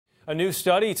A new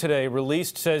study today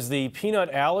released says the peanut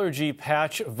allergy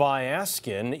patch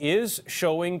Viaskin is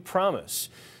showing promise.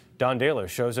 Don Dahler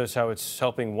shows us how it's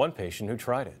helping one patient who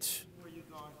tried it.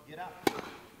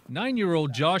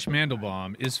 9-year-old Josh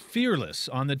Mandelbaum is fearless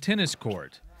on the tennis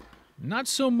court. Not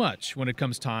so much when it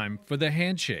comes time for the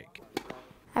handshake.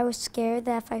 I was scared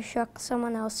that if I shook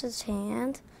someone else's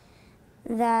hand,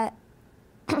 that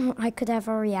I could have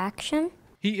a reaction.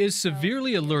 He is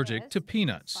severely allergic to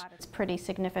peanuts. It's pretty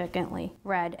significantly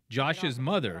red. Josh's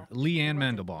mother, Leanne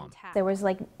Mandelbaum. There was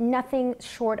nothing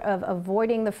short of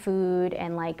avoiding the food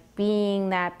and being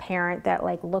that parent that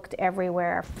looked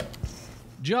everywhere.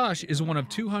 Josh is one of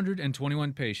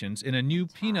 221 patients in a new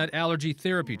peanut allergy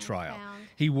therapy trial.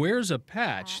 He wears a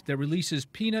patch that releases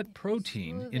peanut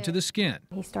protein into the skin.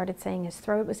 He started saying his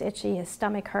throat was itchy, his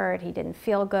stomach hurt, he didn't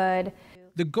feel good.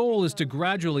 The goal is to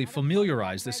gradually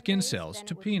familiarize the skin cells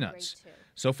to peanuts.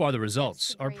 So far, the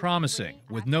results are promising,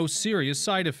 with no serious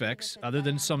side effects other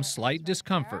than some slight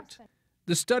discomfort.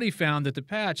 The study found that the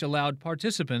patch allowed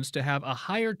participants to have a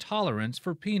higher tolerance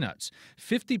for peanuts.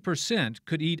 50%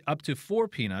 could eat up to 4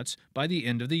 peanuts by the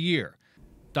end of the year.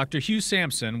 Dr. Hugh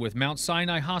Sampson with Mount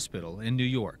Sinai Hospital in New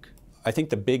York. I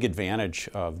think the big advantage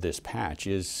of this patch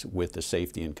is with the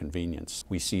safety and convenience.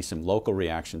 We see some local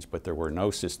reactions, but there were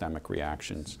no systemic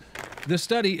reactions. The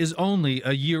study is only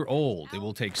a year old. It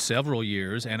will take several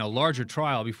years and a larger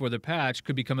trial before the patch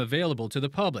could become available to the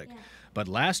public. But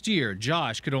last year,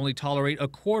 Josh could only tolerate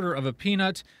 1/4 of a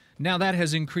peanut. Now that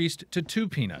has increased to 2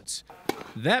 peanuts.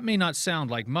 That may not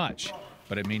sound like much,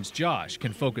 but it means Josh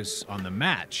can focus on the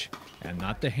match and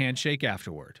not the handshake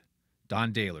afterward.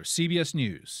 Don Dahler, CBS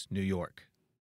News, New York.